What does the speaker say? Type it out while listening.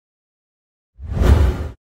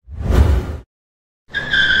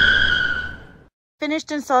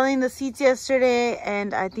Finished installing the seats yesterday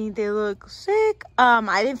and I think they look sick.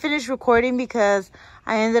 I didn't finish recording because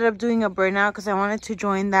I ended up doing a burnout because I wanted to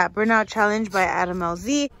join that burnout challenge by Adam LZ.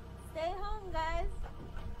 Stay home, guys.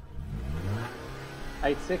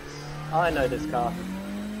 8.6. I know this car.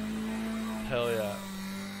 Hell yeah.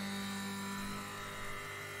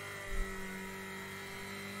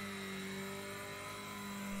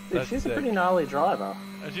 Dude, she's sick. A pretty gnarly driver.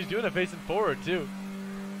 And she's doing it facing forward too.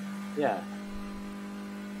 Yeah.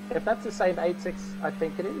 If that's the same 8.6, I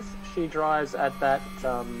think it is, she drives at that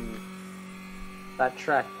that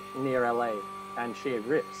track near LA, and she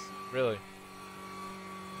rips. Really?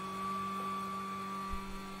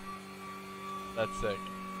 That's sick.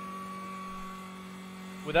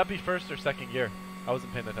 Would that be first or second gear? I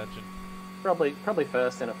wasn't paying attention. Probably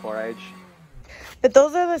first in a 4H. But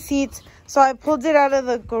those are the seats. So I pulled it out of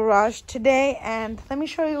the garage today, and let me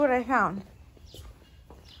show you what I found.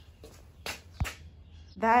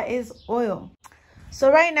 That is oil.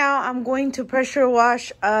 So right now I'm going to pressure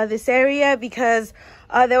wash this area because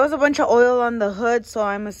there was a bunch of oil on the hood, so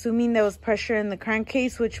I'm assuming there was pressure in the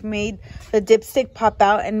crankcase, which made the dipstick pop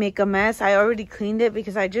out and make a mess. I already cleaned it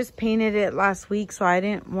because I just painted it last week, so I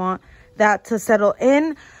didn't want that to settle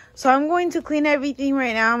in. So I'm going to clean everything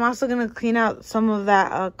right now. I'm also going to clean out some of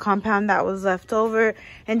that compound that was left over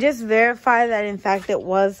and just verify that in fact it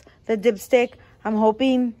was the dipstick. I'm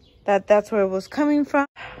hoping that that's where it was coming from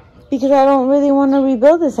because I don't really want to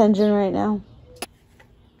rebuild this engine right now.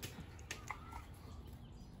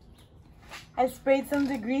 I sprayed some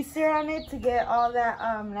degreaser on it to get all that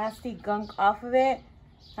nasty gunk off of it.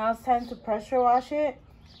 Now it's time to pressure wash it,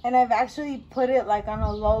 and I've actually put it like on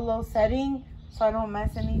a low setting so I don't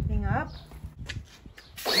mess anything up.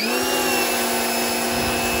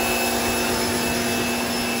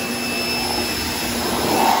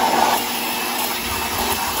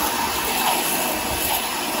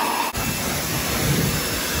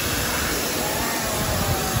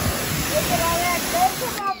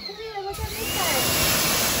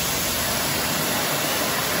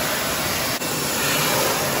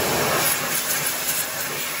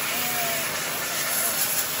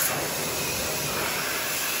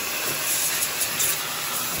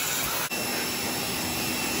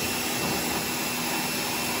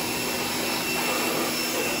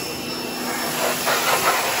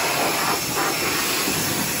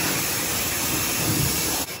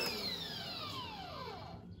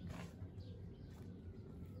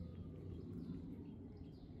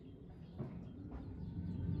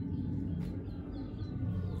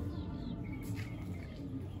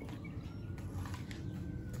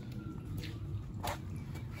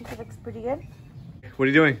 It looks pretty good. What are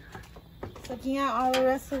you doing? Sucking out all the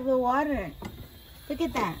rest of the water. Look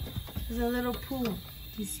at that. There's a little pool.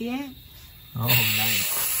 You see it? Oh,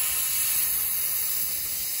 nice.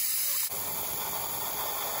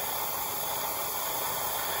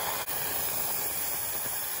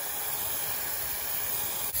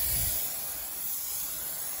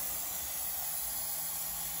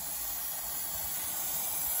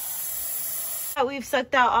 We've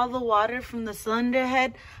sucked out all the water from the cylinder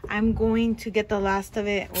head. I'm going to get the last of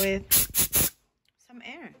it with some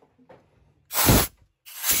air.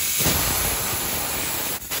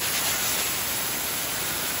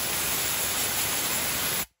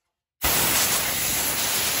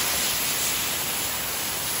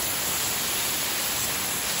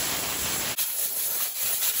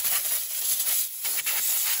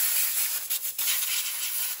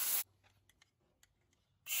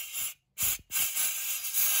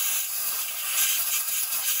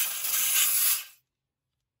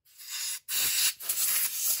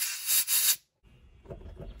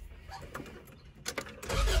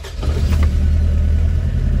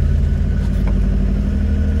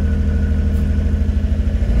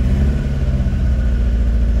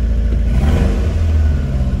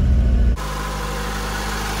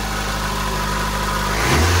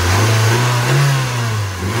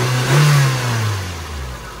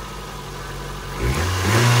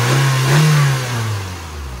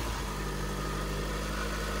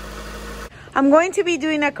 I'm going to be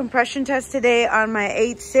doing a compression test today on my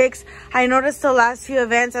 8.6. I noticed the last few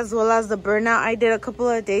events as well as the burnout I did a couple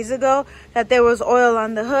of days ago that there was oil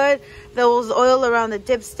on the hood. There was oil around the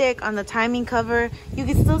dipstick, on the timing cover. You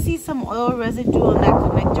can still see some oil residue on that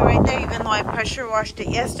connector right there, even though I pressure washed it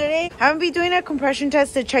yesterday. I'm going to be doing a compression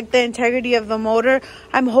test to check the integrity of the motor.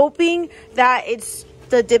 I'm hoping that it's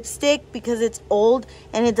the dipstick because it's old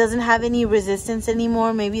and it doesn't have any resistance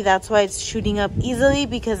anymore. Maybe that's why it's shooting up easily,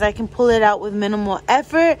 because I can pull it out with minimal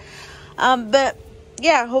effort. But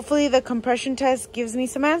yeah, hopefully the compression test gives me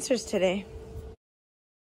some answers today.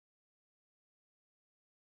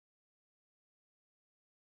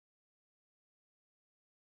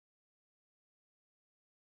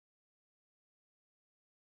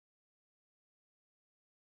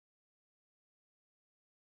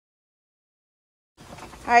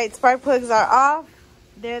 All right, spark plugs are off.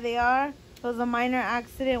 There they are. There was a minor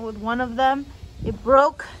accident with one of them. It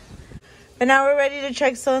broke. But now we're ready to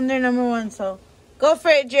check cylinder number 1. So go for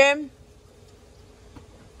it, Jim.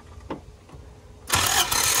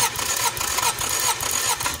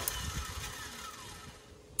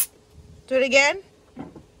 Do it again.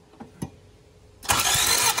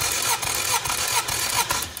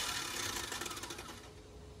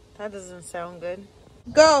 That doesn't sound good.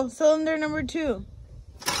 Go, cylinder number 2.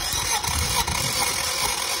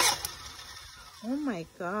 Oh my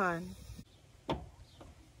God.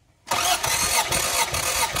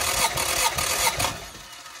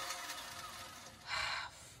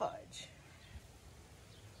 Fudge.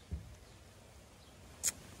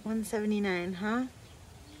 179, huh?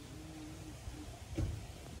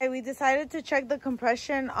 We decided to check the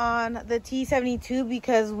compression on the T72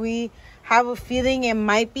 because we have a feeling it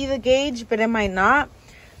might be the gauge, but it might not.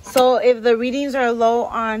 So if the readings are low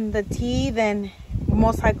on the T, then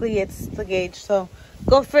most likely it's the gauge. So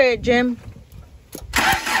go for it, Jim.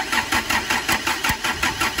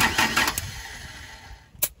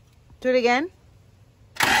 Do it again.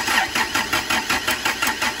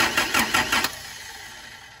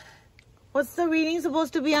 What's the reading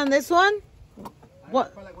supposed to be on this one?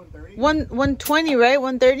 What? Like 120, right?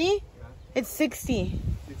 130? Yeah. It's 60.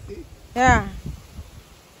 60? Yeah.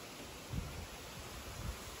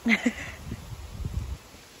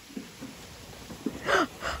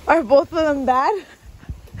 Are both of them bad?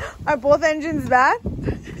 Are both engines bad?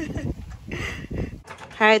 All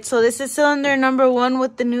right, so this is cylinder number 1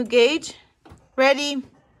 with the new gauge. Ready?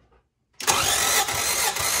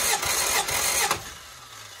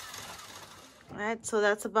 All right, so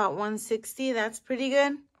that's about 160. That's pretty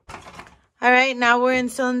good. All right, now we're in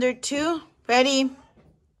cylinder 2. Ready?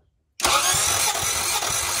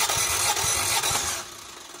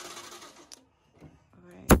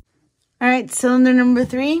 All right, cylinder number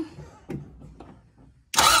 3.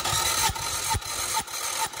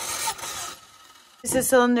 This is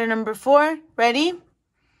cylinder number 4. Ready?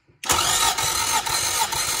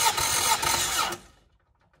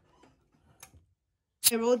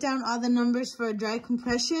 I wrote down all the numbers for a dry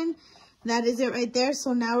compression. That is it right there.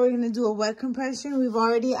 So now we're going to do a wet compression. We've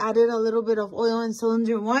already added a little bit of oil in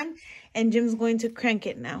cylinder 1, and Jim's going to crank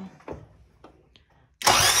it now.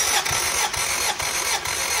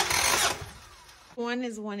 One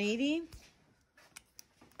is 180.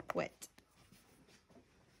 Wet.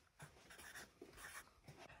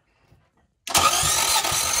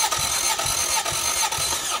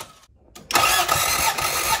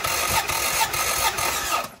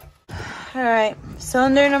 All right,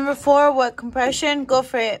 cylinder number 4, wet compression. Go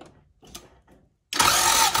for it.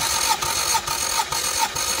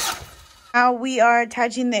 Now we are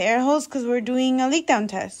attaching the air hose because we're doing a leak down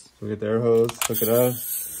test. So we get the air hose, hook it up.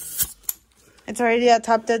 It's already at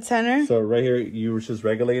top dead center. So right here, you were just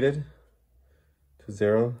regulated to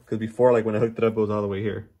 0. Because before, like when I hooked it up, it was all the way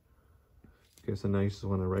here. Okay, so now you just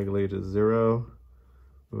want to regulate to 0.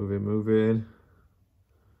 Move it.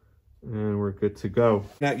 And we're good to go.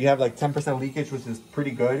 Now you have like 10% leakage, which is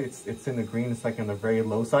pretty good. It's in the green. It's like on the very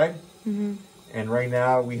low side. And right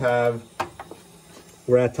now we're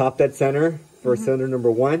at top dead center for cylinder number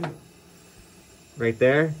 1. Right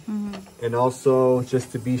there. And also,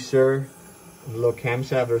 just to be sure, the little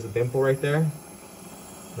camshaft, there's a dimple right there.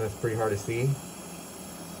 That's pretty hard to see.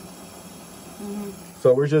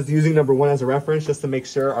 So we're just using number 1 as a reference just to make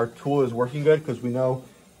sure our tool is working good, because we know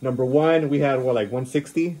number 1 we had what, like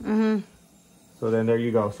 160. So then there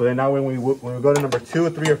you go. So then now when we go to number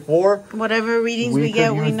 2, 3, or 4, whatever readings we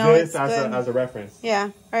get, we know it's good. As a reference.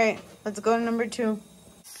 Yeah. All right. Let's go to number 2.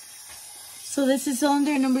 So this is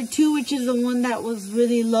cylinder number 2, which is the one that was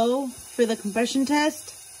really low for the compression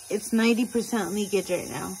test. It's 90% leakage right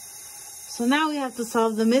now. So now we have to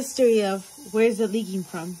solve the mystery of where's it leaking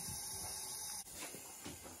from.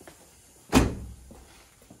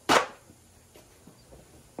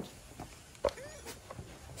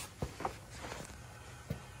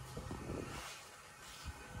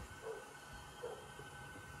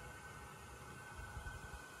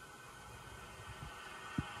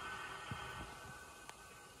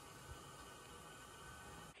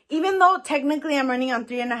 Even though technically I'm running on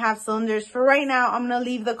 3.5 cylinders, for right now, I'm going to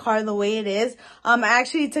leave the car the way it is. I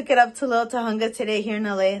actually took it up to Little Tahunga today here in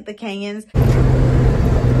LA, the Canyons.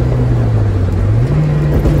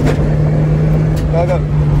 Go.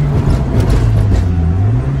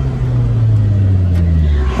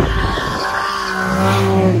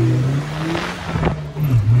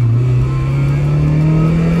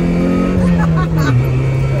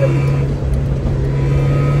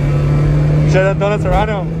 Shut up, donuts around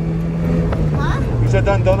him. Huh? should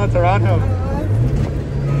have done donuts around him.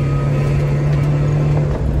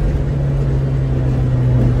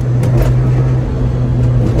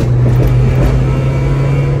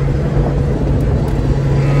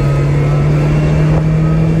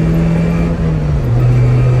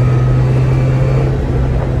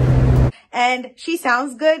 And she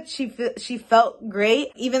sounds good. She felt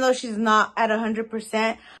great, even though she's not at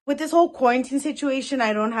 100%. With this whole quarantine situation,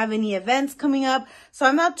 I don't have any events coming up, so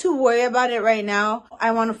I'm not too worried about it right now.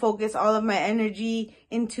 I want to focus all of my energy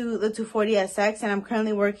into the 240SX, and I'm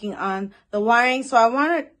currently working on the wiring, so I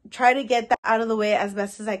want to try to get that out of the way as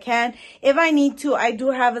best as I can. If I need to, I do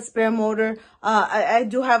have a spare motor. I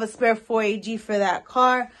do have a spare 4AG for that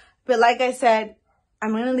car, but like I said,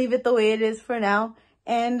 I'm going to leave it the way it is for now.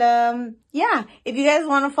 And yeah, if you guys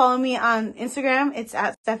want to follow me on Instagram, it's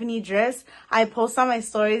at Stephanie Driss. I post on my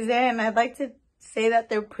stories there, and I'd like to say that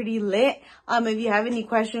they're pretty lit. If you have any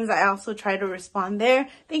questions, I also try to respond there.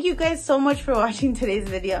 Thank you guys so much for watching today's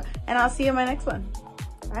video, and I'll see you in my next one.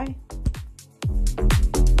 Bye.